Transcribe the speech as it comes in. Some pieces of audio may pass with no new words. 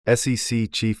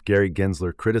SEC Chief Gary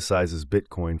Gensler criticizes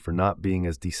Bitcoin for not being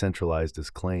as decentralized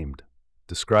as claimed,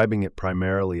 describing it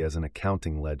primarily as an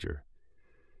accounting ledger.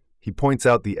 He points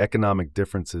out the economic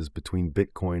differences between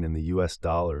Bitcoin and the US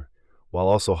dollar, while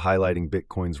also highlighting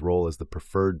Bitcoin's role as the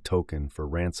preferred token for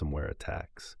ransomware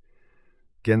attacks.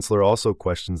 Gensler also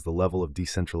questions the level of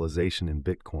decentralization in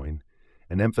Bitcoin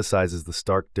and emphasizes the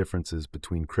stark differences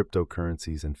between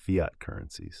cryptocurrencies and fiat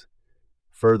currencies.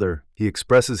 Further, he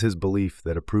expresses his belief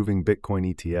that approving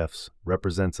Bitcoin ETFs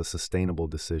represents a sustainable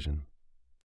decision.